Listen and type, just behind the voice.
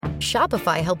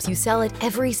Shopify helps you sell at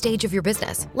every stage of your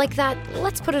business. Like that,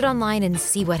 let's put it online and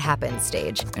see what happens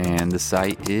stage. And the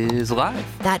site is live.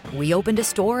 That we opened a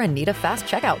store and need a fast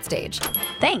checkout stage.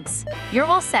 Thanks. You're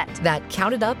all set. That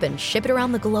count it up and ship it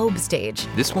around the globe stage.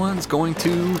 This one's going to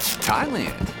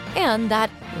Thailand. And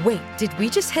that, wait, did we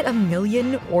just hit 1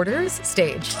 million orders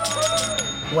stage?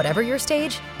 Whatever your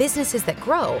stage, businesses that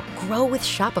grow with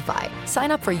Shopify.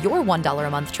 Sign up for your $1 a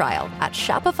month trial at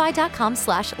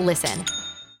shopify.com/listen.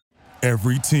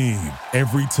 Every team,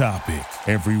 every topic,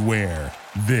 everywhere.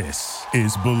 This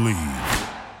is Believe.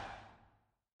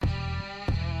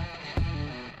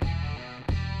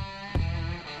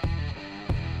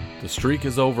 The streak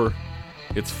is over.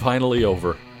 It's finally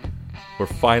over. We're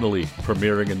finally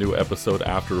premiering a new episode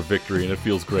after a victory, and it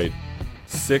feels great.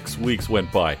 6 weeks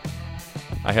went by.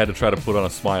 I had to try to put on a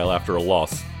smile after a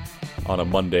loss on a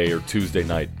Monday or Tuesday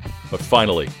night. But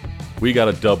finally, we got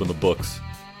a dub in the books.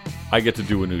 I get to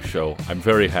do a new show. I'm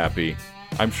very happy.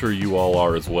 I'm sure you all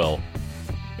are as well.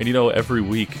 And you know, every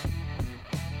week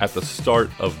at the start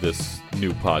of this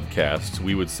new podcast,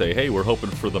 we would say, hey, we're hoping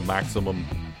for the maximum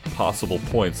possible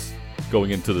points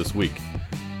going into this week.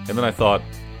 And then I thought,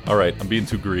 all right, I'm being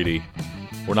too greedy.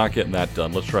 We're not getting that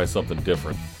done. Let's try something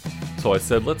different. So I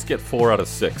said, let's get 4 out of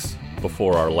 6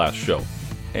 before our last show.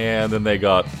 And then they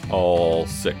got all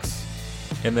 6.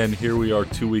 And then here we are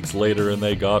 2 weeks later and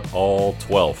they got all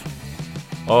 12.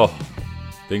 Oh,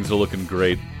 things are looking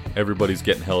great. Everybody's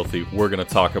getting healthy. We're going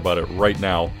to talk about it right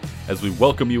now as we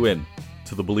welcome you in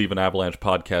to the Believe in Avalanche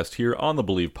podcast here on the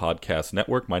Believe Podcast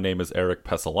Network. My name is Eric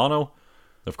Pesolano.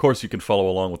 Of course, you can follow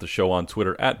along with the show on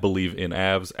Twitter at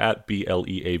BelieveInAvs, at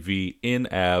BLEAV in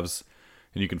Avs.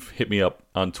 And you can hit me up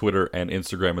on Twitter and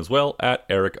Instagram as well, at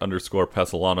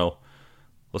Eric_Pesolano.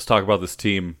 Let's talk about this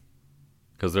team,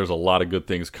 because there's a lot of good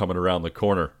things coming around the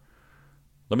corner.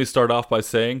 Let me start off by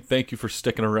saying thank you for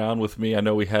sticking around with me. I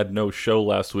know we had no show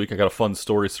last week. I got a fun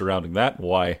story surrounding that and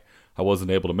why I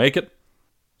wasn't able to make it.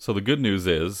 So the good news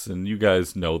is, and you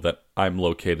guys know that I'm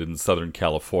located in Southern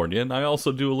California, and I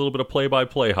also do a little bit of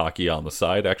play-by-play hockey on the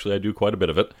side. Actually, I do quite a bit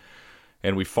of it.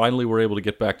 And we finally were able to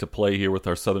get back to play here with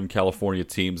our Southern California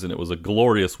teams, and it was a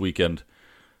glorious weekend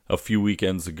a few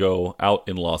weekends ago out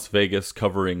in Las Vegas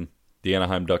covering the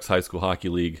Anaheim Ducks High School Hockey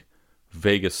League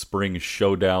Vegas Spring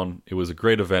Showdown. It was a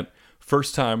great event.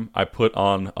 First time I put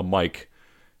on a mic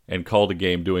and called a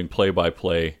game doing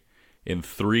play-by-play in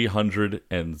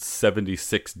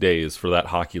 376 days for that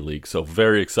hockey league. So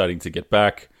very exciting to get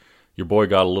back. Your boy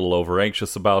got a little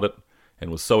over-anxious about it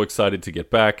and was so excited to get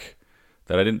back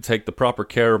that I didn't take the proper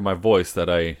care of my voice that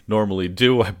I normally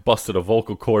do. I busted a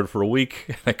vocal cord for a week,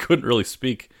 and I couldn't really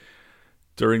speak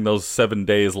during those 7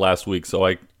 days last week, so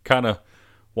I kind of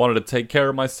wanted to take care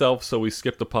of myself, so we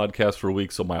skipped the podcast for a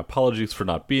week, so my apologies for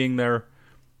not being there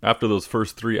after those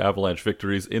first 3 Avalanche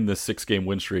victories in this 6-game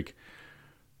win streak.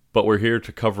 But we're here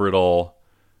to cover it all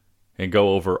and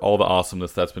go over all the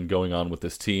awesomeness that's been going on with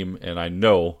this team, and I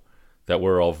know that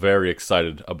we're all very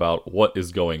excited about what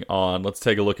is going on. Let's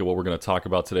take a look at what we're going to talk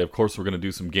about today. Of course, we're going to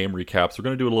do some game recaps. We're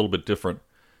going to do it a little bit different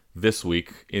this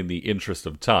week in the interest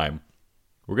of time.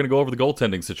 We're going to go over the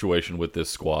goaltending situation with this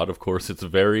squad. Of course, it's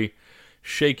very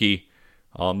shaky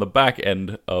on the back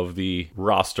end of the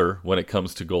roster when it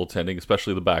comes to goaltending,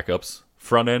 especially the backups.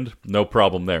 Front end, no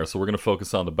problem there. So we're going to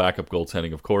focus on the backup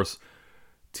goaltending, of course.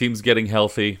 Team's getting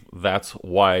healthy. That's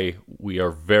why we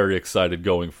are very excited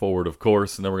going forward, of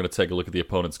course. And then we're going to take a look at the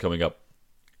opponents coming up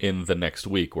in the next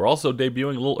week. We're also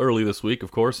debuting a little early this week,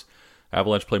 of course.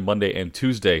 Avalanche play Monday and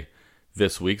Tuesday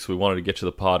this week, so we wanted to get you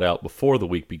the pod out before the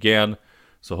week began.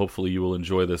 So hopefully you will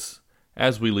enjoy this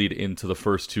as we lead into the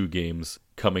first 2 games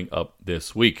coming up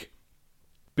this week.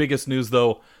 Biggest news,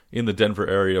 though, in the Denver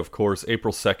area, of course,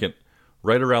 April 2nd,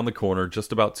 right around the corner,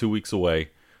 just about 2 weeks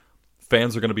away.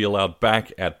 Fans are going to be allowed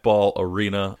back at Ball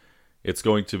Arena. It's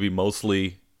going to be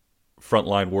mostly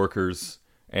frontline workers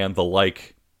and the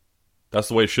like. That's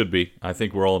the way it should be. I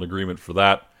think we're all in agreement for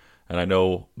that. And I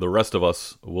know the rest of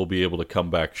us will be able to come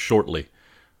back shortly.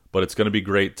 But it's going to be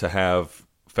great to have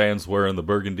fans wearing the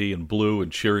burgundy and blue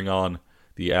and cheering on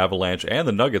the Avalanche and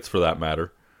the Nuggets for that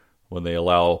matter when they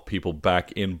allow people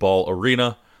back in Ball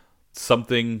Arena.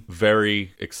 Something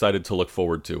very excited to look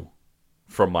forward to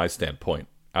from my standpoint.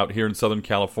 Out here in Southern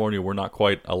California, we're not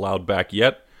quite allowed back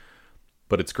yet,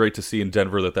 but it's great to see in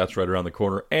Denver that that's right around the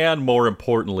corner. And more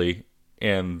importantly,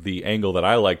 and the angle that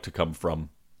I like to come from,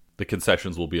 the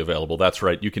concessions will be available. That's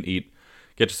right, you can eat,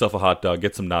 get yourself a hot dog,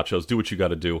 get some nachos, do what you got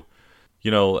to do.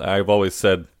 You know, I've always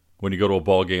said when you go to a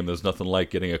ball game, there's nothing like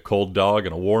getting a cold dog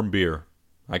and a warm beer.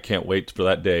 I can't wait for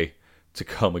that day to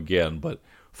come again. But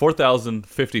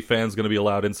 4,050 fans going to be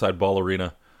allowed inside Ball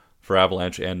Arena for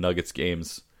Avalanche and Nuggets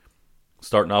games.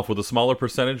 Starting off with a smaller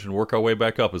percentage and work our way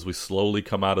back up as we slowly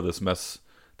come out of this mess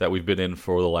that we've been in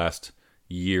for the last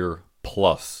year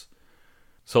plus.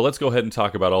 So let's go ahead and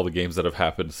talk about all the games that have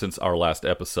happened since our last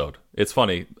episode. It's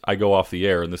funny, I go off the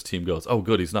air and this team goes, oh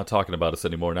good, he's not talking about us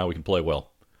anymore, now we can play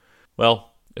well.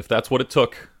 Well, if that's what it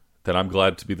took, then I'm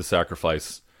glad to be the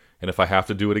sacrifice. And if I have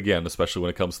to do it again, especially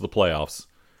when it comes to the playoffs,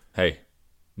 hey,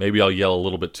 maybe I'll yell a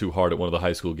little bit too hard at one of the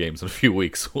high school games in a few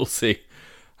weeks. We'll see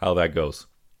how that goes.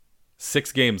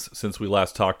 6 games since we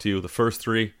last talked to you. The first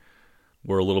 3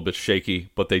 were a little bit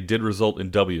shaky, but they did result in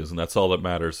W's, and that's all that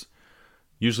matters.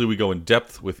 Usually we go in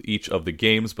depth with each of the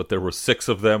games, but there were 6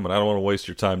 of them, and I don't want to waste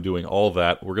your time doing all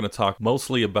that. We're going to talk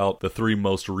mostly about the 3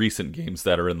 most recent games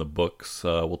that are in the books.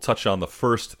 We'll touch on the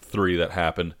first 3 that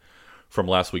happened from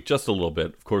last week just a little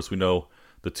bit. Of course, we know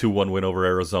the 2-1 win over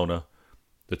Arizona,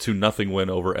 the 2-0 win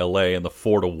over LA, and the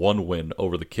 4-1 win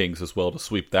over the Kings as well to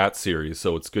sweep that series.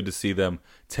 So it's good to see them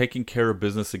taking care of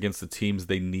business against the teams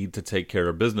they need to take care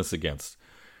of business against.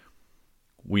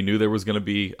 We knew there was going to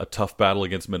be a tough battle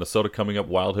against Minnesota coming up.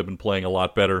 Wild have been playing a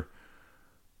lot better.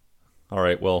 All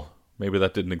right, well, maybe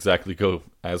that didn't exactly go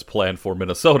as planned for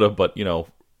Minnesota, but,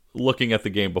 looking at the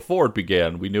game before it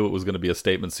began, we knew it was going to be a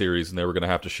statement series and they were going to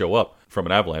have to show up from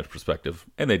an Avalanche perspective,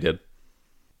 and they did.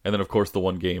 And then, of course, the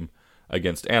one game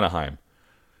against Anaheim.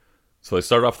 So they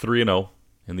start off 3-0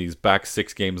 in these back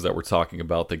 6 games that we're talking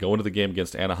about. They go into the game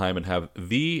against Anaheim and have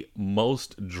the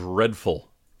most dreadful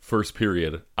first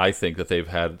period, I think, that they've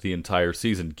had the entire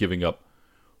season, giving up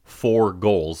 4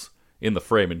 goals in the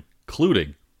frame,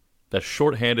 including that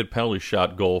shorthanded penalty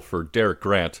shot goal for Derek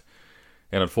Grant.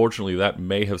 And unfortunately, that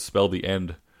may have spelled the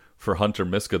end for Hunter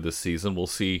Miska this season. We'll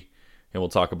see, and we'll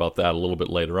talk about that a little bit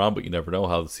later on, but you never know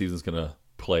how the season's going to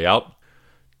play out.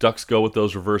 Ducks go with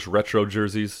those reverse retro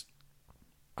jerseys.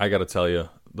 I got to tell you,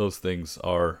 those things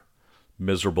are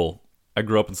miserable. I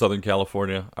grew up in Southern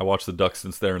California. I watched the Ducks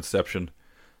since their inception.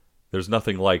 There's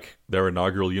nothing like their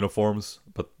inaugural uniforms,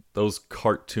 but those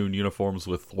cartoon uniforms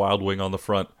with Wild Wing on the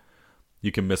front,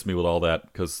 you can miss me with all that,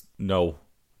 because no.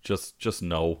 Just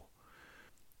no.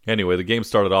 Anyway, the game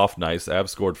started off nice. Avs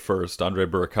scored first. Andrei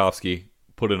Burakovsky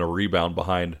put in a rebound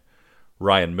behind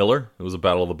Ryan Miller. It was a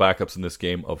battle of the backups in this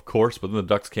game, of course, but then the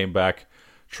Ducks came back.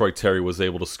 Troy Terry was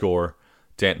able to score.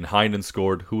 Danton Heinen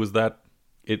scored. Who was that?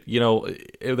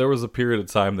 There was a period of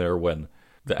time there when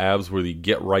the Avs were the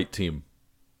get-right team.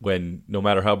 When no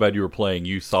matter how bad you were playing,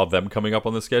 you saw them coming up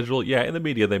on the schedule. Yeah, in the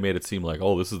media, they made it seem like,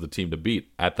 oh, this is the team to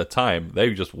beat. At the time,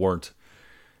 they just weren't.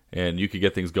 And you could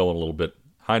get things going a little bit.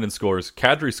 Heinen scores.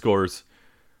 Kadri scores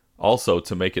also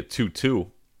to make it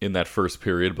 2-2 in that first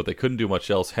period, but they couldn't do much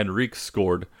else. Henrique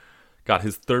scored, got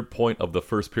his 3rd point of the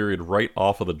first period right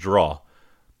off of the draw,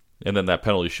 and then that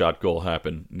penalty shot goal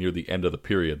happened near the end of the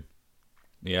period.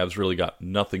 The Avs really got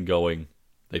nothing going.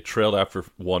 They trailed after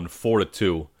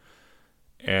 4-2,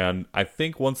 and I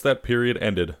think once that period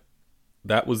ended,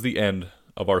 that was the end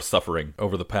of our suffering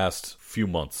over the past few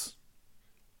months.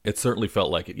 It certainly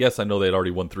felt like it. Yes, I know they had already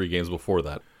won 3 games before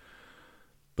that,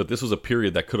 but this was a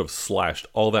period that could have slashed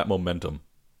all that momentum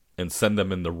and send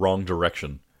them in the wrong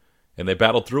direction. And they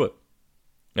battled through it.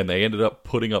 And they ended up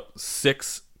putting up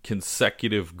 6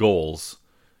 consecutive goals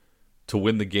to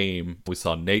win the game. We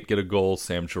saw Nate get a goal.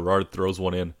 Sam Girard throws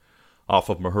one in off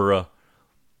of Mahura.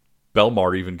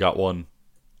 Belmar even got one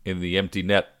in the empty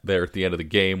net there at the end of the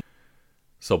game.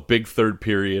 So big third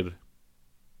period.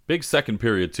 Big second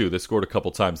period, too. They scored a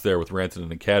couple times there with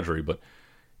Rantanen and Kadri. But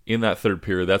in that third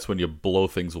period, that's when you blow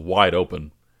things wide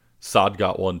open. Saad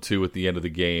got 1-2 at the end of the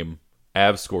game.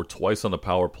 Avs scored twice on the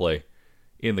power play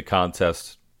in the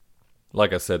contest.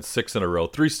 Like I said, 6 in a row.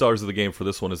 3 stars of the game for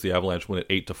this one as the Avalanche win at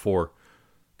 8-4.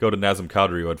 Go to Nazem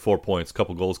Kadri, who had 4 points,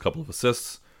 couple goals, couple of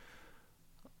assists.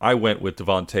 I went with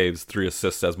Devon Taves, 3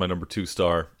 assists as my number 2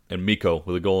 star. And Mikko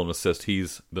with a goal and assist.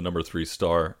 He's the number 3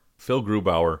 star. Phil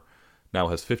Grubauer now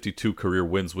has 52 career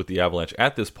wins with the Avalanche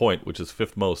at this point, which is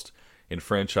 5th most in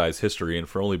franchise history. And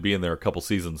for only being there a couple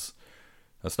seasons,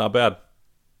 that's not bad.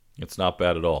 It's not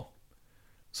bad at all.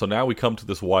 So now we come to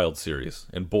this Wild series.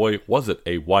 And boy, was it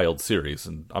a wild series.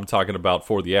 And I'm talking about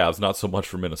for the Avs, not so much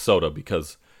for Minnesota,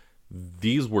 because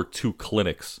these were 2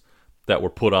 clinics that were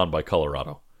put on by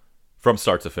Colorado from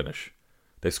start to finish.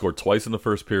 They scored twice in the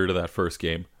first period of that first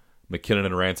game. McKinnon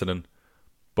and Rantanen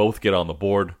both get on the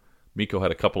board. Mikko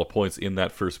had a couple of points in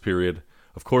that first period.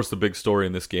 Of course, the big story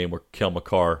in this game were Cale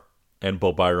Makar and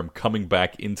Bo Byram coming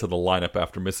back into the lineup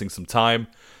after missing some time,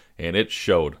 and it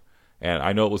showed. And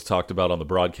I know it was talked about on the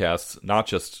broadcasts, not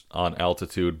just on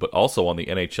Altitude, but also on the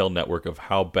NHL Network, of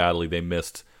how badly they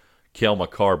missed Cale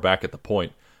Makar back at the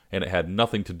point, and it had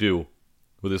nothing to do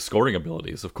with his scoring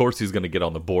abilities. Of course he's going to get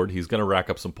on the board. He's going to rack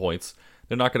up some points.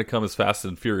 They're not going to come as fast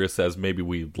and furious as maybe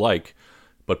we'd like,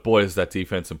 but boy, is that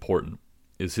defense important.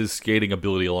 Is his skating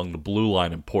ability along the blue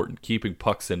line important? Keeping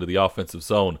pucks into the offensive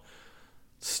zone,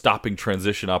 stopping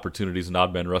transition opportunities and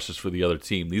odd man rushes for the other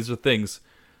team. These are things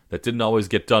that didn't always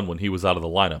get done when he was out of the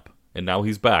lineup, and now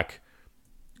he's back,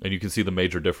 and you can see the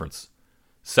major difference.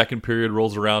 Second period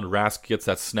rolls around, Rask gets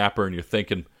that snapper, and you're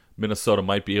thinking Minnesota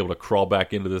might be able to crawl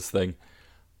back into this thing.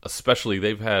 Especially,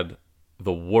 they've had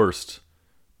the worst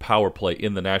power play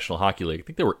in the National Hockey League. I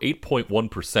think they were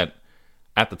 8.1%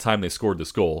 at the time they scored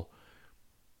this goal.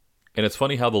 And it's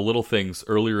funny how the little things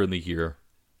earlier in the year,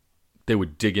 they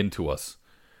would dig into us.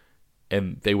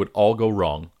 And they would all go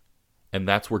wrong. And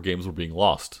that's where games were being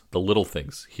lost. The little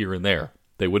things here and there.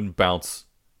 They wouldn't bounce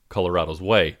Colorado's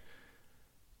way.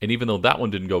 And even though that one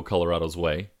didn't go Colorado's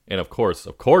way, and of course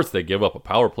they give up a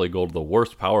power play goal to the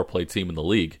worst power play team in the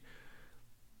league,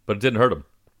 but it didn't hurt them.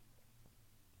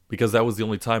 Because that was the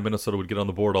only time Minnesota would get on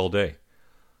the board all day.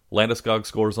 Landeskog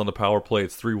scores on the power play.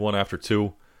 It's 3-1 after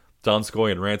 2.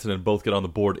 Donskoy and Rantanen both get on the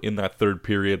board in that third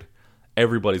period.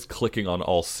 Everybody's clicking on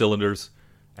all cylinders.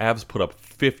 Avs put up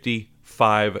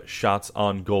 55 shots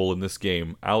on goal in this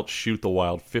game. Outshoot the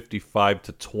Wild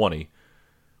 55-20.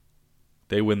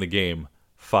 They win the game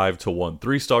 5-1.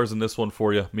 3 stars in this one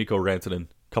for you. Mikko Rantanen,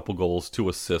 couple goals, 2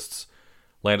 assists.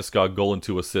 Landeskog, goal and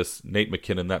 2 assists. Nate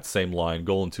McKinnon, that same line,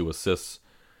 goal and 2 assists.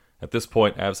 At this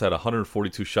point, Avs had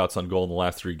 142 shots on goal in the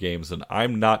last 3 games, and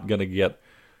I'm not going to get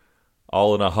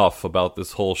all in a huff about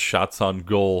this whole shots on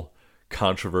goal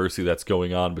controversy that's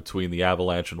going on between the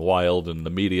Avalanche and Wild and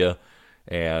the media.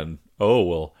 And,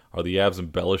 are the Avs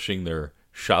embellishing their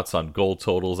shots on goal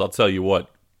totals? I'll tell you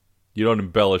what, you don't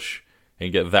embellish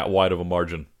and get that wide of a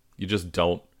margin. You just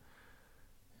don't.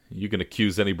 You can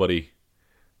accuse anybody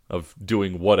of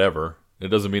doing whatever. It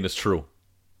doesn't mean it's true.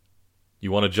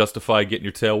 You want to justify getting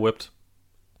your tail whipped?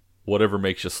 Whatever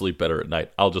makes you sleep better at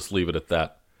night. I'll just leave it at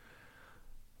that.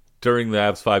 During the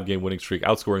Avs 5-game winning streak,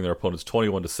 outscoring their opponents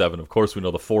 21-7. Of course, we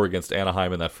know the 4 against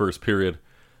Anaheim in that first period.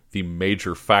 The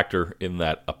major factor in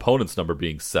that opponent's number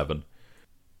being 7.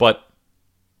 But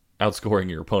outscoring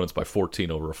your opponents by 14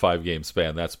 over a 5-game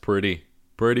span, that's pretty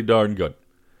darn good.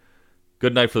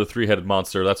 Good night for the 3-headed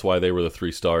monster. That's why they were the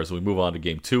 3 stars. We move on to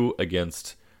Game 2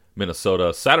 against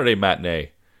Minnesota. Saturday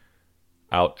matinee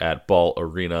out at Ball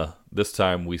Arena. This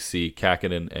time we see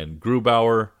Kähkönen and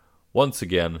Grubauer. Once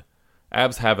again,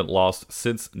 Avs haven't lost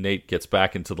since Nate gets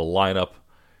back into the lineup.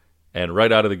 And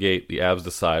right out of the gate, the Avs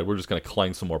decide we're just going to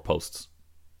clang some more posts.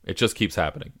 It just keeps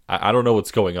happening. I don't know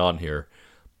what's going on here.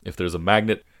 If there's a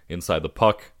magnet inside the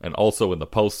puck and also in the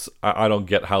posts, I don't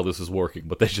get how this is working,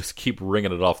 but they just keep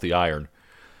ringing it off the iron.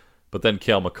 But then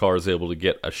Cale Makar is able to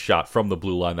get a shot from the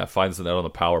blue line that finds the net on the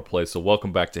power play, so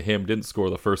welcome back to him. Didn't score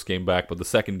the first game back, but the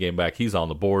second game back, he's on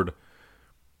the board.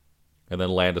 And then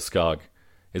Landeskog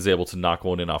is able to knock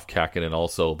one in off Kähkönen,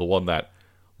 also the one that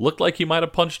looked like he might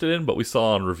have punched it in, but we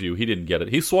saw on review he didn't get it.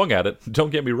 He swung at it. Don't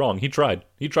get me wrong. He tried.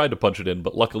 He tried to punch it in,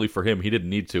 but luckily for him, he didn't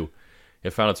need to.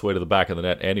 It found its way to the back of the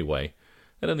net anyway.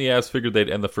 And then the Avs figured they'd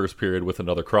end the first period with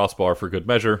another crossbar for good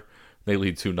measure. They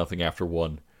lead 2-0 after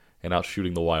 1, and out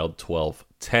shooting the Wild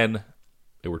 12-10.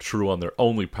 They were true on their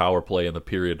only power play in the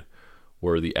period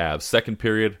were the Avs. Second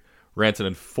period,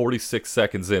 Rantanen 46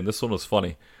 seconds in. This one was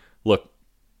funny. Look,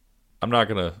 I'm not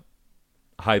going to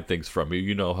hide things from you.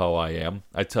 You know how I am.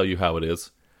 I tell you how it is.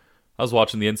 I was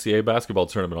watching the NCAA basketball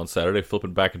tournament on Saturday,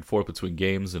 flipping back and forth between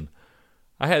games, and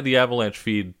I had the Avalanche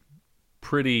feed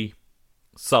pretty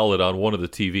solid on one of the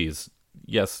TVs.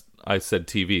 Yes, I said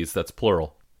TVs, that's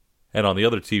plural. And on the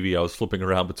other TV, I was flipping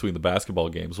around between the basketball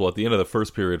games. Well, at the end of the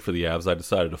first period for the Avs, I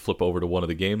decided to flip over to one of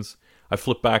the games. I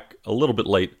flipped back a little bit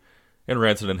late, and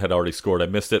Rantanen had already scored. I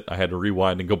missed it. I had to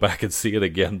rewind and go back and see it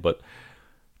again, but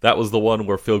that was the one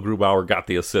where Phil Grubauer got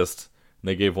the assist, and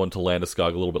they gave one to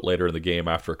Landeskog a little bit later in the game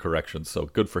after a correction. So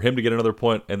good for him to get another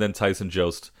point, and then Tyson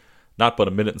Jost, not but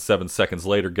a minute and 7 seconds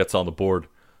later, gets on the board,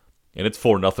 and it's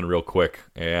 4-0 real quick.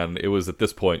 And it was at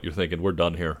this point you're thinking, we're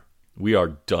done here. We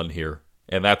are done here.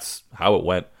 And that's how it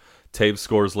went. Taves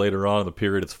scores later on in the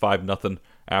period. It's 5-0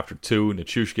 after 2.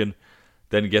 Nichushkin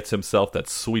then gets himself that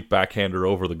sweet backhander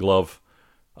over the glove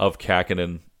of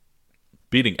Kähkönen,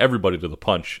 beating everybody to the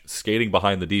punch, skating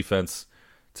behind the defense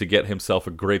to get himself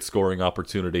a great scoring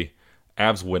opportunity.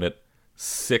 Avs win it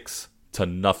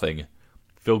 6-0.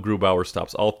 Phil Grubauer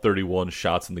stops all 31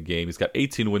 shots in the game. He's got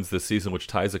 18 wins this season, which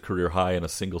ties a career high in a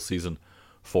single season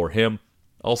for him.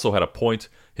 Also had a point.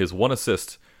 His one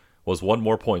assist was one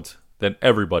more point than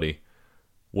everybody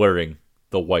wearing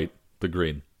the white, the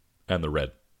green, and the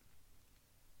red.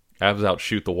 Avs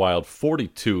outshoot the Wild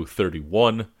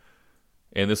 42-31.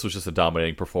 And this was just a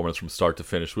dominating performance from start to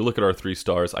finish. We look at our 3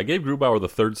 stars. I gave Grubauer the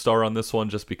 3rd star on this one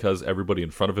just because everybody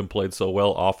in front of him played so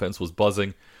well. Offense was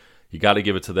buzzing. You got to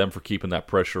give it to them for keeping that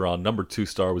pressure on. Number 2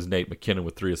 star was Nate MacKinnon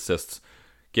with 3 assists.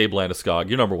 Gabe Landeskog,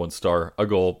 your number 1 star, a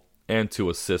goal and 2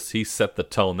 assists. He set the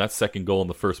tone. That second goal in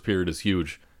the first period is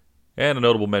huge. And a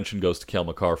notable mention goes to Cale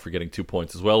Makar for getting 2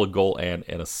 points as well, a goal and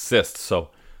an assist.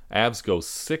 So Avs go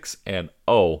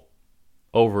 6-0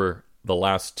 over the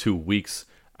last 2 weeks,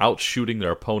 outshooting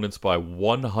their opponents by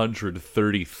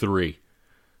 133.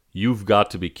 You've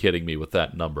got to be kidding me with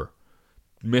that number.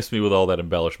 Miss me with all that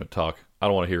embellishment talk. I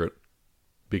don't want to hear it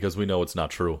because we know it's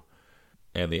not true.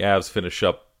 And the Avs finish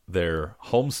up their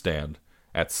homestand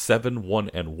at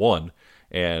 7-1-1,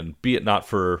 and be it not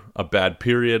for a bad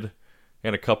period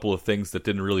and a couple of things that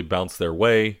didn't really bounce their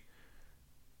way,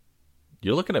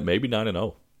 you're looking at maybe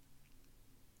 9-0.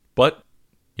 But,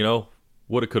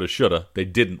 woulda, coulda, shoulda, they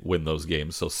didn't win those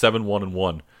games. So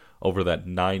 7-1-1 over that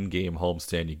 9-game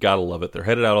homestand. You gotta love it. They're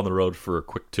headed out on the road for a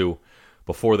quick 2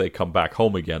 before they come back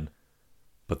home again.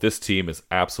 But this team is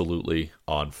absolutely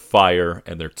on fire,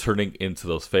 and they're turning into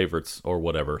those favorites, or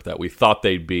whatever, that we thought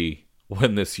they'd be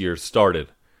when this year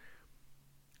started.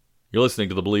 You're listening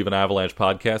to the Believe in Avalanche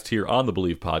podcast here on the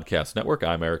Believe Podcast Network.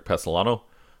 I'm Eric Pesolano.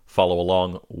 Follow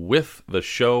along with the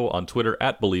show on Twitter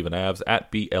at BelieveInAvs,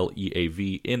 at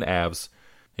BLEAV in Avs.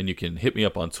 And you can hit me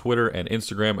up on Twitter and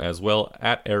Instagram as well,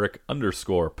 at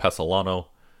Eric_Pesolano.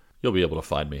 You'll be able to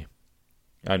find me.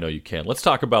 I know you can. Let's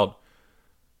talk about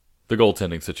the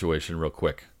goaltending situation real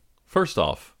quick. First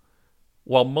off,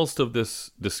 while most of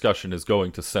this discussion is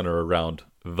going to center around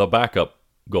the backup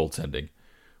goaltending,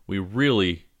 we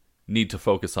really need to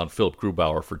focus on Philip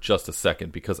Grubauer for just a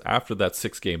second, because after that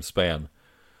 6-game span,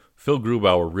 Phil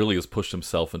Grubauer really has pushed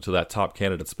himself into that top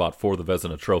candidate spot for the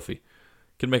Vezina Trophy.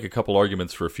 Can make a couple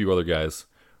arguments for a few other guys.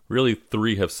 Really,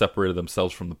 3 have separated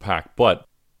themselves from the pack, but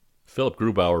Philip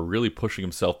Grubauer really pushing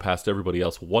himself past everybody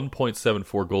else.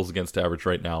 1.74 goals against average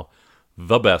right now.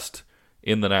 The best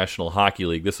in the National Hockey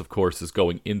League. This, of course, is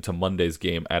going into Monday's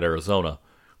game at Arizona.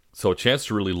 So a chance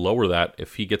to really lower that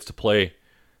if he gets to play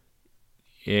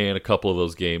in a couple of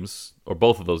those games, or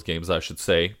both of those games, I should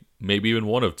say. Maybe even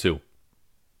one of 2,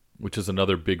 which is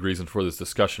another big reason for this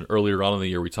discussion. Earlier on in the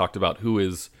year, we talked about who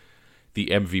is the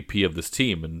MVP of this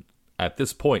team, and at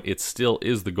this point, it still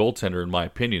is the goaltender, in my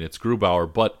opinion. It's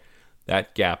Grubauer, but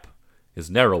that gap is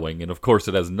narrowing, and of course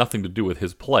it has nothing to do with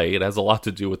his play. It has a lot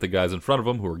to do with the guys in front of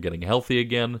him who are getting healthy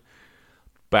again,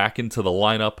 back into the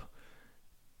lineup,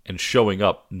 and showing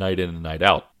up night in and night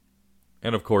out.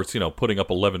 And of course, putting up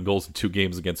 11 goals in 2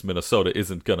 games against Minnesota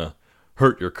isn't going to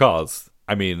hurt your cause.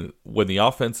 I mean, when the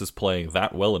offense is playing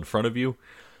that well in front of you,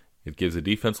 it gives the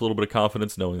defense a little bit of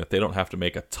confidence knowing that they don't have to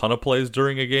make a ton of plays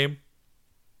during a game,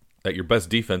 that your best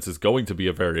defense is going to be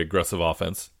a very aggressive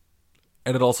offense.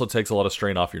 And it also takes a lot of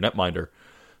strain off your netminder,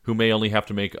 who may only have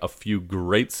to make a few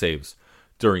great saves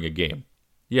during a game.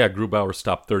 Yeah, Grubauer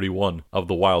stopped 31 of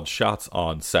the Wild shots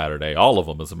on Saturday, all of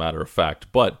them as a matter of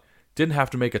fact, but didn't have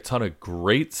to make a ton of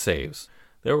great saves.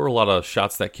 There were a lot of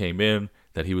shots that came in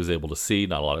that he was able to see,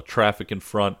 not a lot of traffic in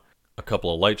front, a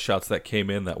couple of light shots that came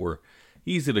in that were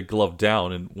easy to glove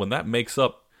down, and when that makes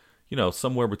up,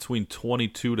 somewhere between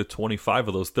 22 to 25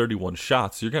 of those 31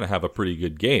 shots, you're going to have a pretty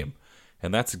good game.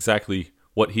 And that's exactly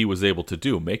what he was able to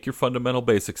do. Make your fundamental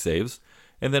basic saves,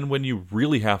 and then when you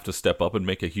really have to step up and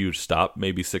make a huge stop,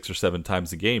 maybe 6 or 7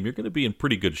 times a game, you're going to be in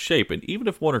pretty good shape. And even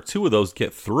if 1 or 2 of those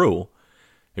get through,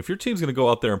 if your team's going to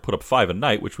go out there and put up 5 a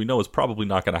night, which we know is probably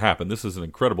not going to happen, this is an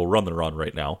incredible run they're on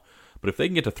right now, but if they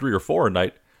can get to 3 or 4 a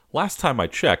night, last time I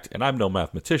checked, and I'm no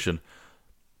mathematician,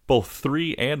 both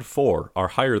 3 and 4 are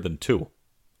higher than 2.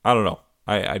 I don't know.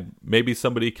 I maybe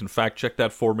somebody can fact check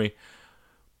that for me.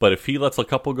 But if he lets a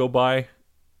couple go by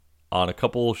on a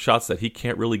couple shots that he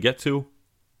can't really get to,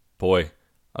 boy,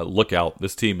 look out.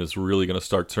 This team is really going to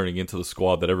start turning into the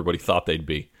squad that everybody thought they'd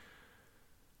be.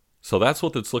 So that's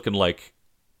what it's looking like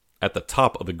at the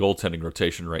top of the goaltending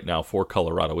rotation right now for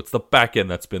Colorado. It's the back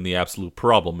end that's been the absolute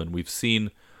problem, and we've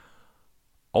seen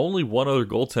only one other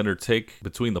goaltender take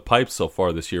between the pipes so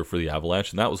far this year for the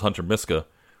Avalanche, and that was Hunter Miska,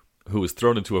 who was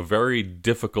thrown into a very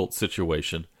difficult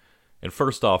situation. And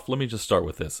first off, let me just start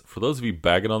with this. For those of you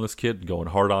bagging on this kid and going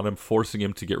hard on him, forcing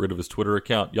him to get rid of his Twitter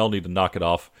account, y'all need to knock it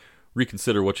off.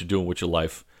 Reconsider what you're doing with your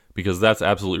life, because that's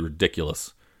absolutely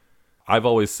ridiculous. I've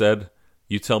always said,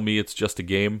 you tell me it's just a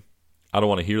game, I don't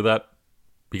want to hear that,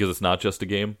 because it's not just a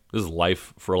game. This is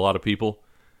life for a lot of people.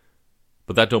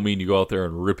 But that don't mean you go out there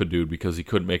and rip a dude because he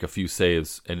couldn't make a few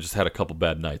saves and just had a couple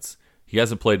bad nights. He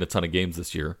hasn't played in a ton of games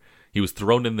this year. He was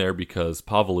thrown in there because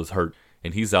Pavel is hurt,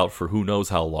 and he's out for who knows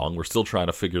how long. We're still trying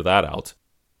to figure that out.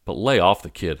 But lay off the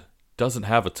kid. Doesn't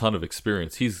have a ton of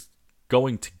experience. He's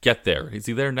going to get there. Is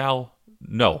he there now?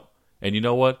 No. And you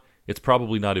know what? It's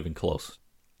probably not even close.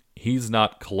 He's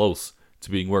not close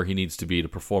to being where he needs to be to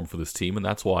perform for this team, and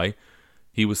that's why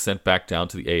he was sent back down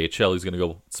to the AHL. He's going to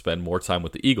go spend more time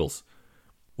with the Eagles,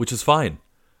 which is fine.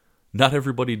 Not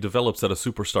everybody develops at a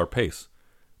superstar pace.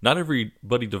 Not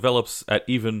everybody develops at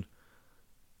even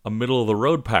a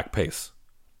middle-of-the-road pack pace.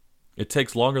 It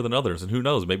takes longer than others, and who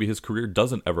knows, maybe his career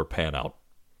doesn't ever pan out.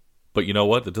 But you know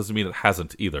what? That doesn't mean it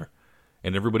hasn't either.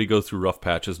 And everybody goes through rough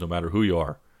patches no matter who you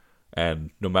are.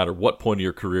 And no matter what point of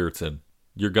your career it's in,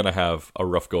 you're going to have a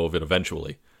rough go of it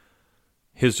eventually.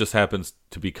 His just happens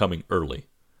to be coming early.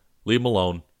 Leave him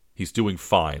alone. He's doing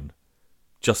fine.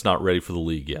 Just not ready for the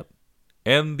league yet.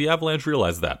 And the Avalanche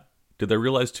realized that. Did they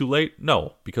realize too late?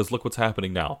 No, because look what's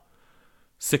happening now.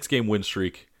 6-game win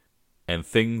streak, and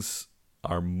things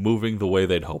are moving the way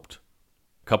they'd hoped.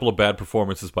 A couple of bad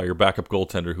performances by your backup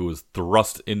goaltender who was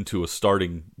thrust into a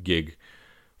starting gig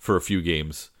for a few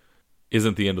games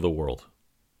isn't the end of the world.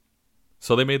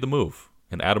 So they made the move,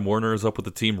 and Adam Werner is up with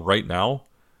the team right now.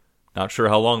 Not sure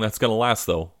how long that's going to last,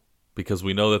 though, because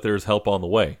we know that there's help on the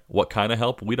way. What kind of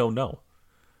help? We don't know.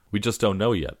 We just don't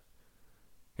know yet.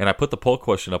 And I put the poll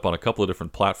question up on a couple of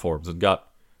different platforms and got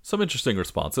some interesting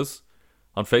responses.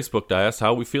 On Facebook, I asked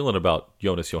how are we feeling about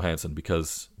Jonas Johansson,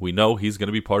 because we know he's going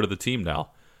to be part of the team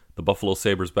now. The Buffalo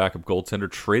Sabres backup goaltender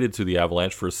traded to the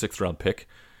Avalanche for a 6th-round pick,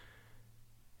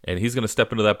 and he's going to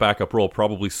step into that backup role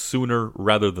probably sooner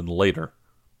rather than later.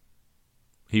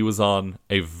 He was on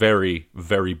a very,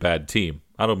 very bad team.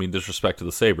 I don't mean disrespect to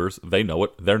the Sabres. They know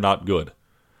it. They're not good.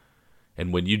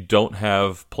 And when you don't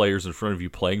have players in front of you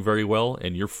playing very well,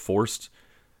 and you're forced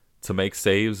to make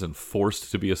saves and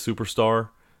forced to be a superstar,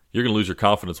 you're going to lose your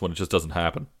confidence when it just doesn't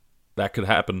happen. That could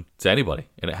happen to anybody,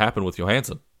 and it happened with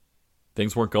Johansson.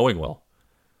 Things weren't going well.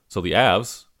 So the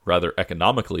Avs, rather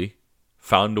economically,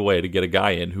 found a way to get a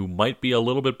guy in who might be a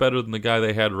little bit better than the guy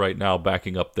they had right now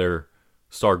backing up their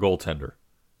star goaltender.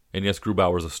 And yes,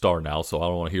 Grubauer's a star now, so I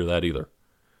don't want to hear that either.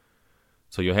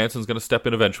 So Johansson's going to step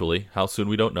in eventually. How soon,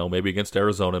 we don't know. Maybe against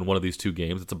Arizona in one of these 2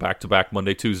 games. It's a back-to-back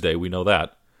Monday-Tuesday. We know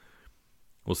that.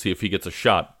 We'll see if he gets a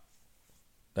shot.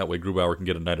 That way Grubauer can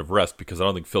get a night of rest, because I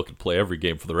don't think Phil can play every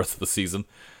game for the rest of the season.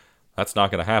 That's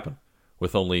not going to happen.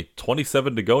 With only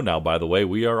 27 to go now, by the way,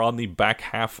 we are on the back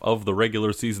half of the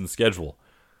regular season schedule.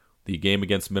 The game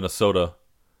against Minnesota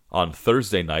on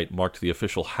Thursday night marked the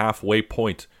official halfway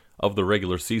point of the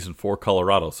regular season for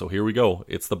Colorado. So here we go.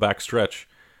 It's the back stretch.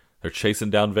 They're chasing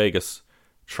down Vegas,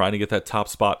 trying to get that top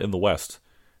spot in the West.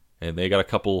 And they got a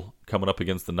couple coming up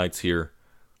against the Knights here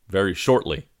very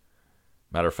shortly.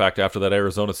 Matter of fact, after that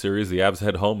Arizona series, the Avs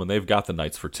head home and they've got the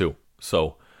Knights for 2.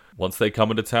 So once they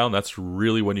come into town, that's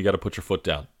really when you got to put your foot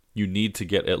down. You need to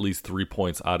get at least 3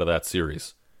 points out of that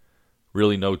series.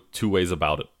 Really no 2 ways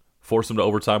about it. Force them to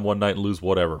overtime one night and lose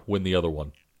whatever. Win the other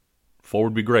one. 4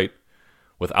 would be great.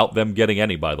 Without them getting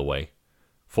any, by the way.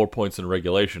 4 points in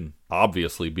regulation,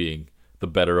 obviously being the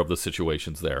better of the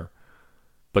situations there.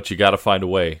 But you got to find a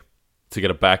way to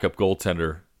get a backup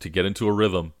goaltender to get into a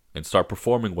rhythm and start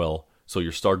performing well so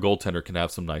your star goaltender can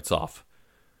have some nights off.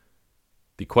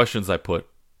 The questions I put,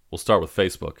 we'll start with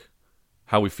Facebook.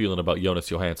 How are we feeling about Jonas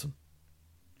Johansson?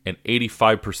 And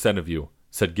 85% of you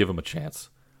said give him a chance.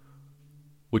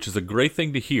 Which is a great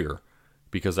thing to hear,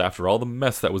 because after all the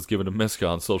mess that was given to Miska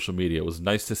on social media, it was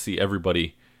nice to see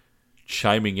everybody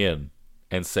chiming in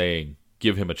and saying,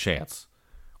 give him a chance.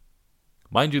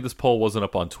 Mind you, this poll wasn't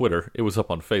up on Twitter, it was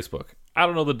up on Facebook. I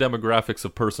don't know the demographics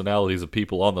of personalities of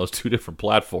people on those 2 different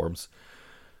platforms,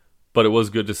 but it was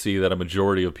good to see that a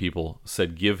majority of people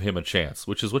said give him a chance,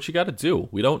 which is what you got to do.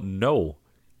 We don't know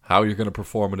how you're going to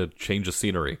perform in a change of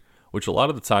scenery, which a lot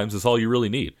of the times is all you really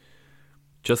need.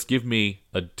 Just give me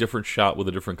a different shot with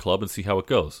a different club and see how it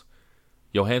goes.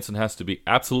 Johansson has to be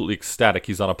absolutely ecstatic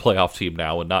he's on a playoff team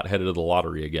now and not headed to the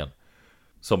lottery again.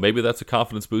 So maybe that's a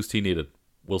confidence boost he needed.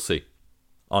 We'll see.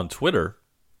 On Twitter,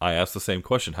 I asked the same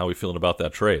question, how are we feeling about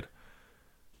that trade?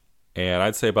 And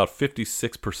I'd say about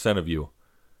 56% of you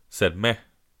said meh.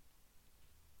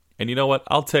 And you know what?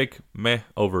 I'll take meh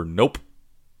over nope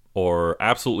or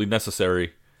absolutely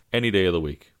necessary any day of the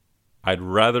week. I'd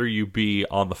rather you be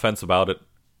on the fence about it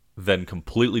than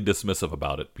completely dismissive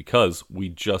about it, because we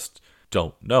just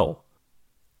don't know.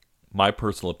 My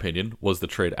personal opinion was the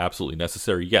trade absolutely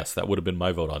necessary. Yes, that would have been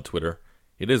my vote on Twitter.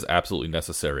 It is absolutely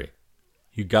necessary.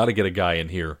 You got to get a guy in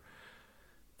here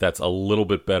that's a little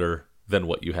bit better than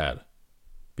what you had,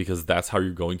 because that's how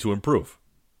you're going to improve.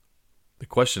 The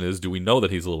question is, do we know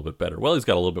that he's a little bit better? Well, he's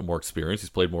got a little bit more experience. He's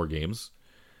played more games.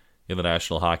 in the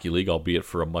National Hockey League, albeit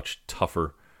for a much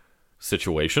tougher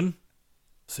situation.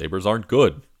 Sabres aren't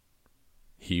good.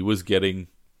 He was getting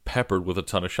peppered with a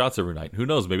ton of shots every night. Who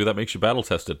knows? Maybe that makes you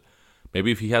battle-tested.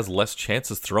 Maybe if he has less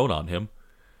chances thrown on him,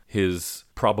 his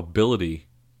probability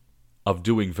of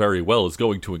doing very well is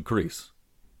going to increase.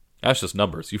 That's just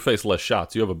numbers. You face less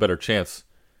shots, you have a better chance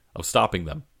of stopping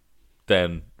them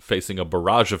than facing a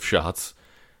barrage of shots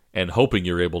and hoping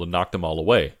you're able to knock them all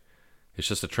away. It's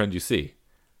just a trend you see.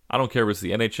 I don't care if it's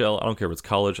the NHL, I don't care if it's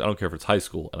college, I don't care if it's high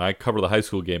school, and I cover the high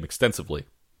school game extensively.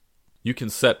 You can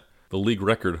set the league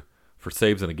record for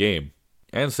saves in a game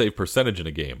and save percentage in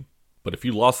a game, but if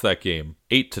you lost that game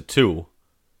 8-2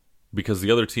 because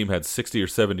the other team had 60 or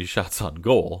 70 shots on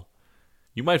goal,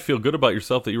 you might feel good about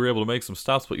yourself that you were able to make some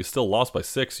stops, but you still lost by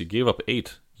 6. You gave up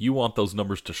 8. You want those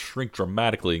numbers to shrink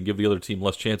dramatically and give the other team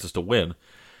less chances to win.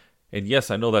 And yes,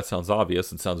 I know that sounds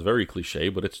obvious and sounds very cliche,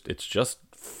 but it's just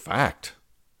fact.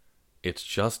 It's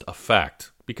just a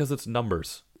fact because it's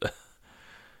numbers.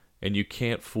 And you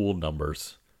can't fool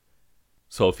numbers.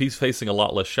 So if he's facing a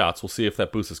lot less shots, we'll see if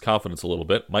that boosts his confidence a little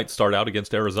bit. Might start out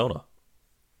against Arizona.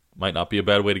 Might not be a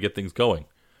bad way to get things going.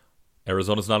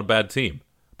 Arizona's not a bad team,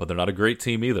 but they're not a great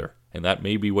team either. And that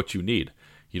may be what you need.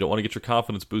 You don't want to get your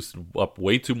confidence boosted up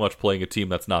way too much playing a team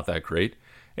that's not that great.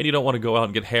 And you don't want to go out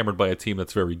and get hammered by a team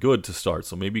that's very good to start.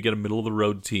 So maybe you get a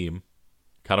middle-of-the-road team,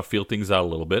 kind of feel things out a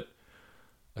little bit.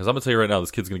 Because I'm going to tell you right now,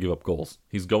 this kid's going to give up goals.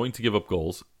 He's going to give up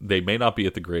goals. They may not be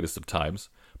at the greatest of times,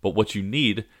 but what you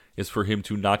need is for him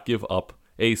to not give up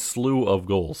a slew of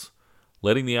goals.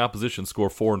 Letting the opposition score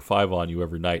 4 and 5 on you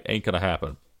every night ain't going to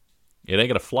happen. It ain't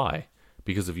going to fly.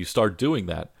 Because if you start doing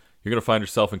that, you're going to find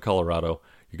yourself in Colorado.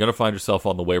 You're going to find yourself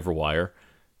on the waiver wire.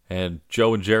 And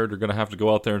Joe and Jared are going to have to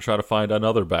go out there and try to find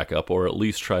another backup, or at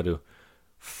least try to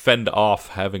fend off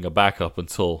having a backup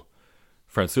until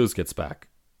Francouz gets back.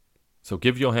 So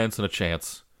give Johansson a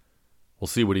chance. We'll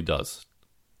see what he does.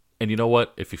 And you know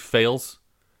what? If he fails,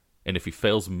 and if he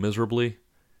fails miserably,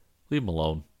 leave him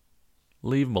alone.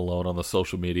 Leave him alone on the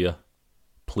social media.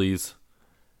 Please.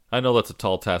 I know that's a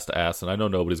tall task to ask, and I know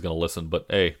nobody's going to listen, but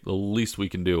hey, the least we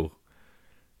can do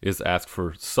is ask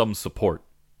for some support.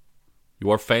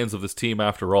 You are fans of this team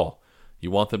after all.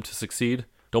 You want them to succeed?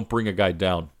 Don't bring a guy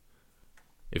down.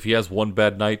 If he has one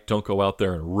bad night, don't go out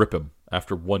there and rip him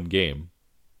after one game.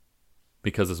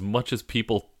 Because as much as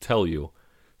people tell you,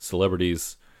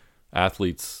 celebrities,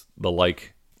 athletes, the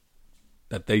like,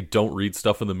 that they don't read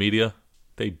stuff in the media,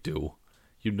 they do.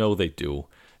 You know they do.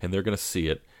 And they're going to see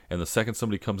it. And the second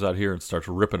somebody comes out here and starts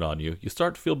ripping on you, you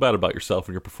start to feel bad about yourself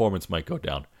and your performance might go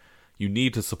down. You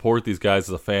need to support these guys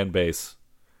as a fan base.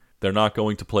 They're not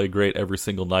going to play great every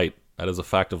single night. That is a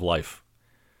fact of life.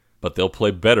 But they'll play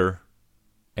better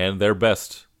and their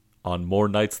best on more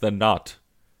nights than not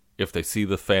if they see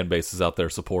the fan bases out there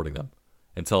supporting them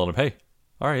and telling them, hey,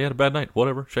 all right, you had a bad night,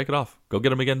 whatever, shake it off. Go get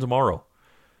them again tomorrow.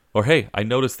 Or hey, I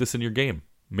noticed this in your game.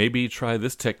 Maybe try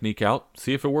this technique out,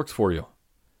 see if it works for you.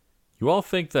 You all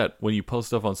think that when you post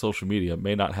stuff on social media, it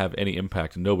may not have any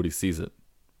impact and nobody sees it.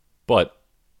 But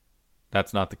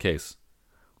that's not the case.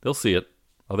 They'll see it.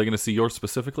 Are they going to see yours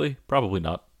specifically? Probably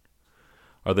not.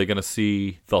 Are they going to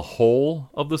see the whole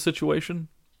of the situation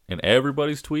and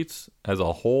everybody's tweets as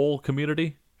a whole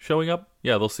community showing up?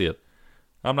 Yeah, they'll see it.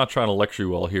 I'm not trying to lecture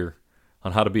you all here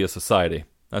on how to be a society.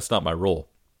 That's not my role.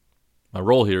 My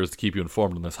role here is to keep you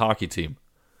informed on this hockey team.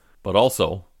 But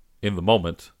also, in the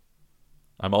moment,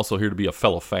 I'm also here to be a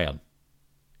fellow fan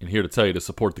and here to tell you to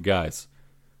support the guys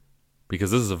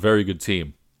because this is a very good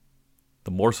team.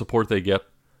 The more support they get,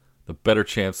 the better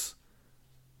chance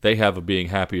they have of being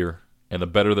happier and the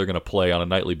better they're going to play on a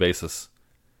nightly basis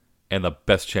and the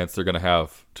best chance they're going to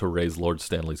have to raise Lord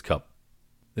Stanley's Cup.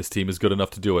 This team is good enough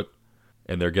to do it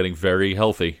and they're getting very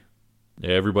healthy.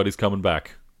 Everybody's coming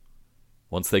back.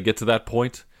 Once they get to that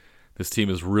point, this team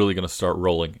is really going to start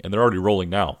rolling. And they're already rolling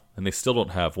now. And they still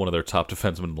don't have one of their top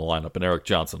defensemen in the lineup in Erik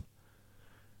Johnson.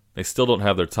 They still don't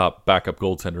have their top backup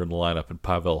goaltender in the lineup in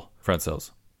Pavel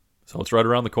Francouz. So it's right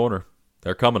around the corner.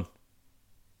 They're coming.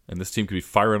 And this team could be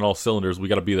firing all cylinders. We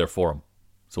got to be there for them.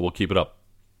 So we'll keep it up.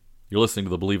 You're listening to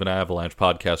the Believe in Avalanche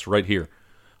podcast right here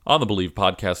on the Believe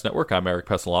Podcast Network. I'm Eric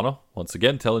Pesolano. Once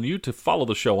again, telling you to follow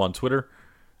the show on Twitter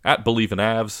at Believe in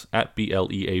Avs, at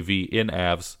BLEAV in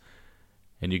Avs.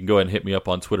 And you can go ahead and hit me up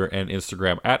on Twitter and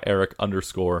Instagram at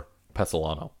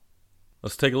Eric_Pesolano.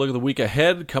 Let's take a look at the week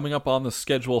ahead. Coming up on the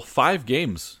schedule, 5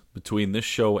 games between this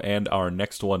show and our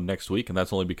next one next week. And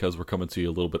that's only because we're coming to you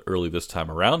a little bit early this time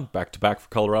around. Back-to-back for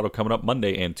Colorado coming up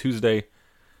Monday and Tuesday.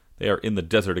 They are in the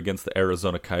desert against the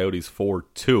Arizona Coyotes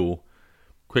 4-2.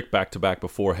 Quick back-to-back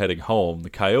before heading home.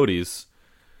 The Coyotes,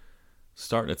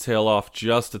 starting to tail off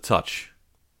just a touch.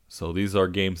 So these are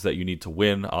games that you need to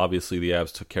win. Obviously, the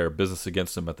Avs took care of business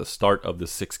against them at the start of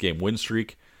this 6-game win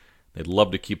streak. They'd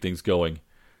love to keep things going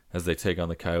as they take on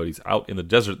the Coyotes out in the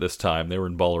desert this time. They were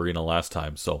in Ball Arena last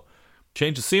time. So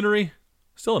change of scenery,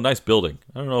 still a nice building.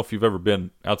 I don't know if you've ever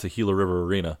been out to Gila River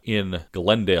Arena in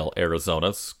Glendale, Arizona.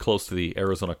 It's close to the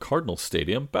Arizona Cardinals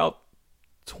Stadium, about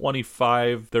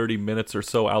 25-30 minutes or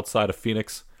so outside of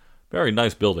Phoenix. Very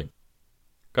nice building.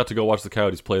 Got to go watch the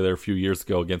Coyotes play there a few years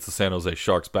ago against the San Jose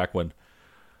Sharks back when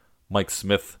Mike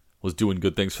Smith was doing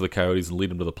good things for the Coyotes and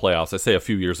leading them to the playoffs. I say a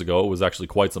few years ago. It was actually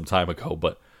quite some time ago,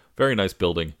 but very nice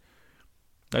building.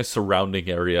 Nice surrounding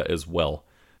area as well.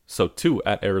 So 2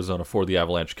 at Arizona for the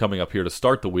Avalanche coming up here to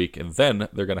start the week, and then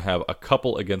they're going to have a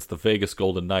couple against the Vegas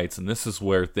Golden Knights, and this is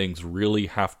where things really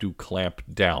have to clamp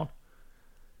down.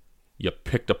 You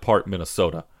picked apart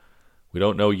Minnesota. We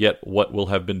don't know yet what will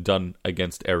have been done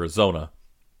against Arizona,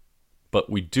 but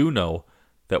we do know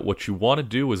that what you want to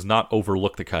do is not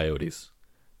overlook the Coyotes.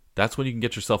 That's when you can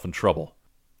get yourself in trouble.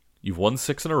 You've won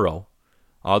 6 in a row.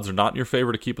 Odds are not in your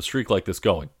favor to keep a streak like this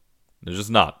going. They're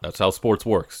just not. That's how sports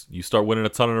works. You start winning a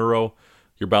ton in a row,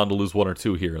 you're bound to lose 1 or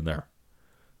 2 here and there.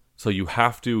 So you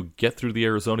have to get through the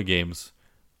Arizona games,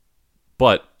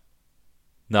 but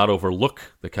not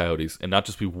overlook the Coyotes and not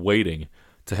just be waiting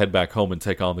to head back home and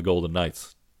take on the Golden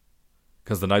Knights.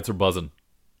 Because the Knights are buzzing.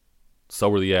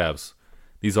 So are the Avs.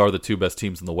 These are the 2 best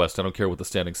teams in the West. I don't care what the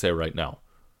standings say right now.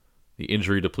 The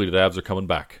injury-depleted Avs are coming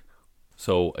back.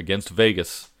 So against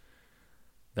Vegas,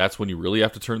 that's when you really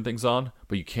have to turn things on,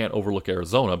 but you can't overlook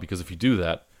Arizona, because if you do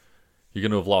that, you're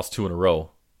going to have lost 2 in a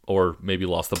row, or maybe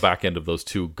lost the back end of those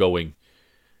 2 going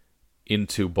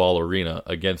into Ball Arena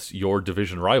against your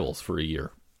division rivals for a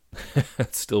year.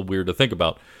 It's still weird to think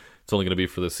about. It's only going to be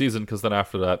for this season, because then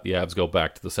after that, the Avs go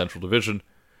back to the Central Division,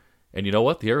 and you know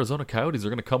what? The Arizona Coyotes are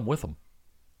going to come with them.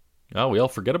 Oh, we all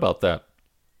forget about that,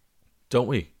 don't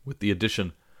we? With the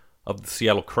addition of the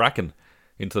Seattle Kraken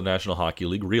into the National Hockey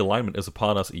League, realignment is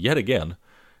upon us yet again,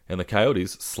 and the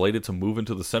Coyotes slated to move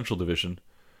into the Central Division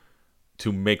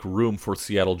to make room for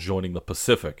Seattle joining the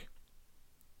Pacific.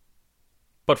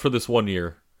 But for this 1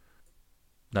 year,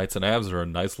 Knights and Avs are a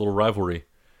nice little rivalry,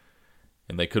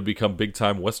 and they could become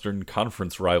big-time Western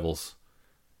Conference rivals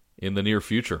in the near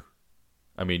future.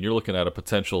 I mean, you're looking at a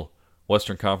potential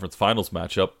Western Conference Finals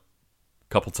matchup a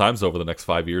couple times over the next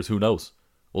 5 years. Who knows?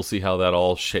 We'll see how that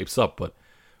all shapes up, but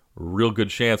real good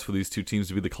chance for these 2 teams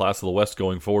to be the class of the West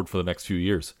going forward for the next few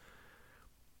years.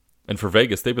 And for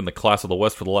Vegas, they've been the class of the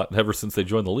West for ever since they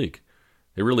joined the league.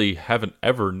 They really haven't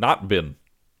ever not been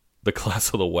the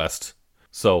class of the West.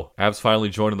 So, Avs finally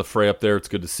joining the fray up there. It's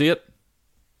good to see it.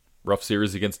 Rough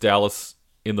series against Dallas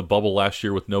in the bubble last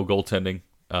year with no goaltending.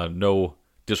 No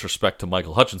disrespect to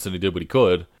Michael Hutchinson. He did what he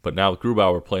could. But now with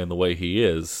Grubauer playing the way he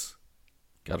is,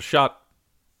 got a shot.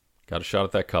 Got a shot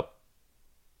at that cup.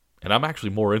 And I'm actually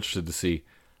more interested to see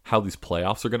how these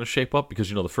playoffs are going to shape up,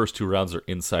 because, the first 2 rounds are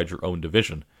inside your own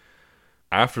division.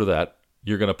 After that,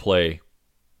 you're going to play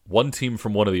one team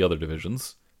from one of the other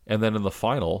divisions, and then in the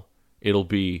final, it'll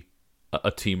be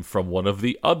a team from one of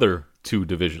the other 2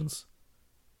 divisions.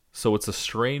 So it's a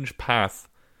strange path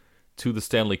to the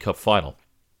Stanley Cup final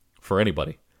for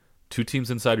anybody. 2 teams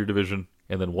inside your division,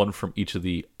 and then 1 from each of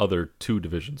the other 2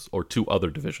 divisions, or 2 other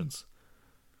divisions.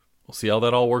 We'll see how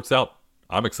that all works out.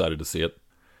 I'm excited to see it,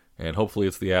 and hopefully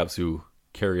it's the Avs who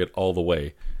carry it all the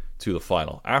way to the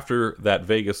final. After that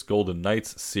Vegas Golden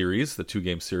Knights series, the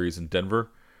 2-game series in Denver,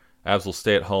 Avs will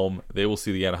stay at home. They will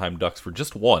see the Anaheim Ducks for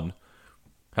just 1.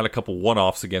 Had a couple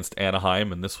one-offs against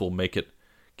Anaheim, and this will make it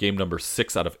game number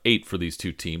 6 out of 8 for these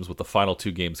 2 teams, with the final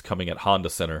 2 games coming at Honda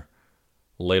Center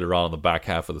later on in the back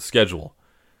half of the schedule.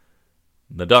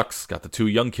 And the Ducks got the 2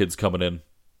 young kids coming in.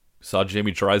 Saw Jamie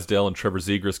Drysdale and Trevor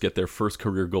Zegras get their first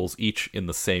career goals each in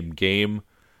the same game.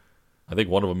 I think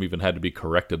one of them even had to be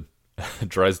corrected.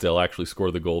 Drysdale actually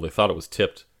scored the goal. They thought it was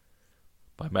tipped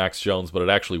by Max Jones, but it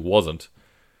actually wasn't.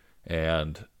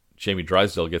 And Jamie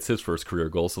Drysdale gets his first career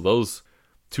goal. So those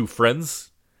 2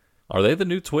 friends, are they the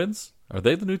new twins? Are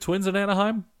they the new twins in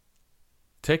Anaheim?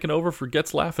 Taking over for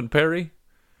Getzlaf and Perry?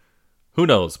 Who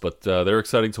knows, but they're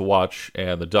exciting to watch,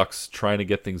 and the Ducks trying to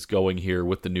get things going here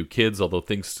with the new kids, although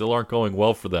things still aren't going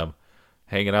well for them,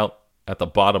 hanging out at the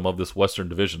bottom of this Western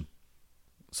Division.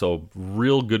 So,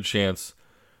 real good chance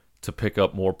to pick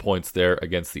up more points there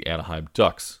against the Anaheim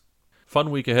Ducks. Fun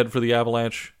week ahead for the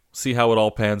Avalanche. See how it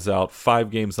all pans out.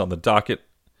 5 games on the docket.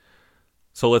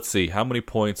 So let's see, how many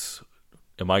points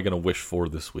am I going to wish for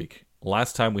this week?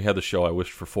 Last time we had the show, I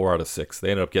wished for 4 out of 6.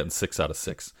 They ended up getting 6 out of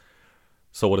 6.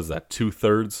 So what is that,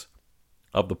 2/3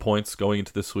 of the points going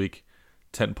into this week?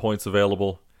 10 points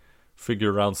available.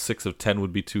 Figure around 6 of 10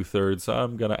 would be 2/3.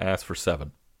 I'm going to ask for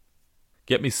 7.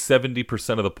 Get me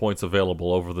 70% of the points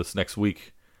available over this next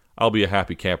week. I'll be a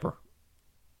happy camper.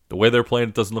 The way they're playing,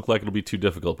 it doesn't look like it'll be too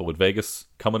difficult, but with Vegas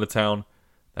coming to town,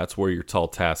 that's where your tall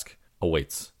task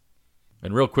awaits.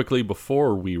 And real quickly,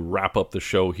 before we wrap up the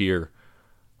show here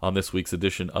on this week's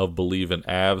edition of Believe in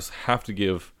Avs, have to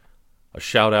give a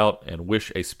shout out and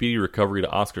wish a speedy recovery to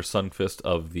Oskar Sundqvist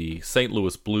of the St.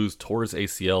 Louis Blues. Tore his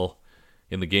ACL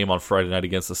in the game on Friday night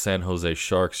against the San Jose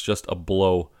Sharks. Just a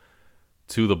blow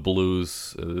to the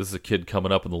Blues. This is a kid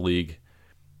coming up in the league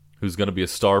who's going to be a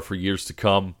star for years to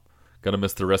come. Going to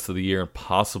miss the rest of the year and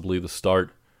possibly the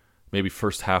start, maybe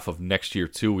first half of next year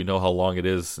too. We know how long it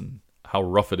is and how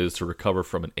rough it is to recover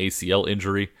from an ACL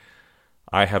injury.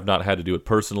 I have not had to do it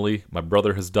personally. My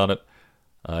brother has done it.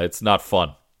 It's not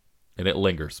fun, and it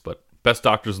lingers. But best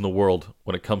doctors in the world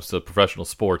when it comes to professional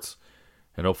sports,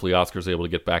 and hopefully Oscar's able to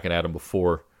get back and at him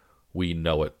before we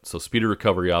know it. So speedy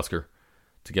recovery, Oskar,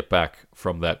 to get back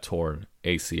from that torn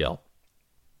ACL.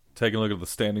 Taking a look at the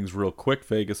standings real quick.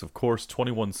 Vegas, of course,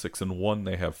 21-6-1.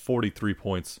 They have 43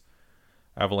 points.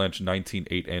 Avalanche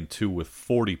 19-8-2 with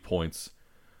 40 points.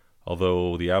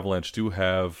 Although the Avalanche do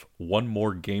have one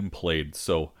more game played.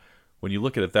 So when you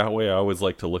look at it that way, I always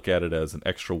like to look at it as an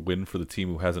extra win for the team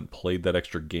who hasn't played that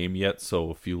extra game yet. So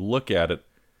if you look at it,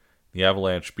 the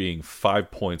Avalanche being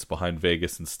 5 points behind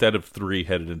Vegas instead of 3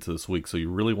 headed into this week. So you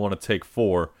really want to take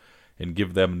 4 and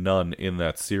give them none in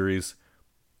that series.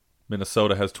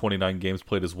 Minnesota has 29 games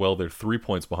played as well. They're 3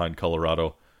 points behind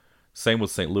Colorado. Same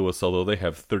with St. Louis, although they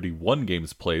have 31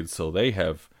 games played, so they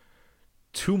have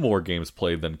 2 more games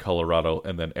played than Colorado,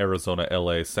 and then Arizona,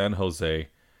 LA, San Jose,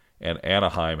 and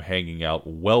Anaheim hanging out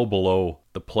well below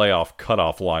the playoff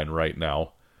cutoff line right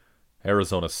now.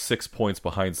 Arizona 6 points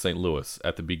behind St. Louis.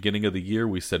 At the beginning of the year,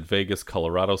 we said Vegas,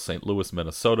 Colorado, St. Louis,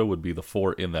 Minnesota would be the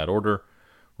 4 in that order.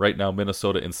 Right now,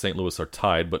 Minnesota and St. Louis are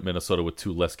tied, but Minnesota with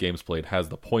 2 less games played has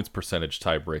the points percentage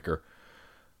tiebreaker.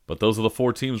 But those are the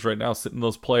 4 teams right now sitting in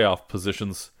those playoff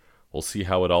positions. We'll see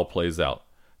how it all plays out.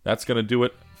 That's going to do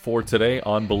it for today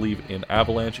on Believe in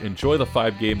Avalanche. Enjoy the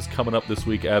 5 games coming up this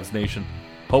week, Avs Nation.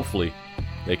 Hopefully,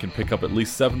 they can pick up at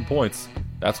least 7 points.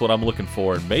 That's what I'm looking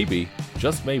for, and maybe,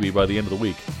 just maybe, by the end of the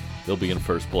week, they'll be in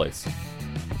first place.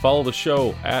 Follow the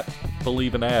show at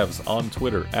Believe in Avs on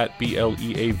Twitter, at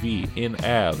BLEAV in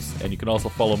Avs. And you can also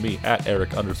follow me at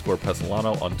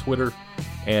Eric_Pesolano on Twitter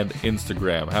and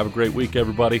Instagram. Have a great week,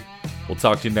 everybody. We'll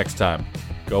talk to you next time.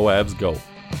 Go Avs, go.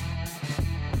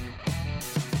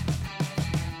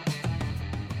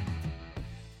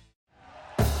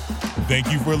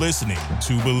 Thank you for listening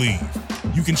to Believe.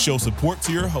 You can show support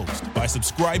to your host by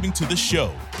subscribing to the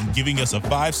show and giving us a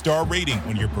 5-star rating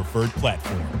on your preferred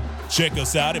platform. Check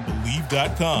us out at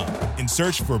Believe.com and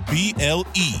search for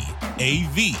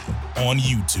BLEAV on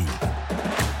YouTube.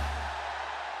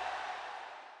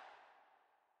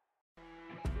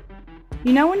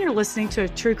 You know when you're listening to a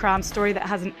true crime story that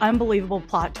has an unbelievable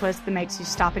plot twist that makes you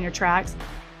stop in your tracks?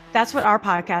 That's what our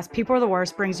podcast, People Are the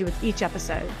Worst, brings you with each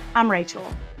episode. I'm Rachel.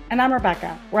 And I'm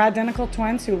Rebecca. We're identical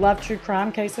twins who love true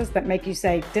crime cases that make you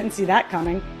say, didn't see that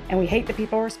coming, and we hate the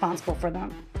people responsible for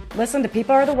them. Listen to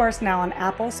People Are the Worst now on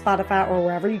Apple, Spotify, or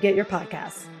wherever you get your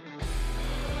podcasts.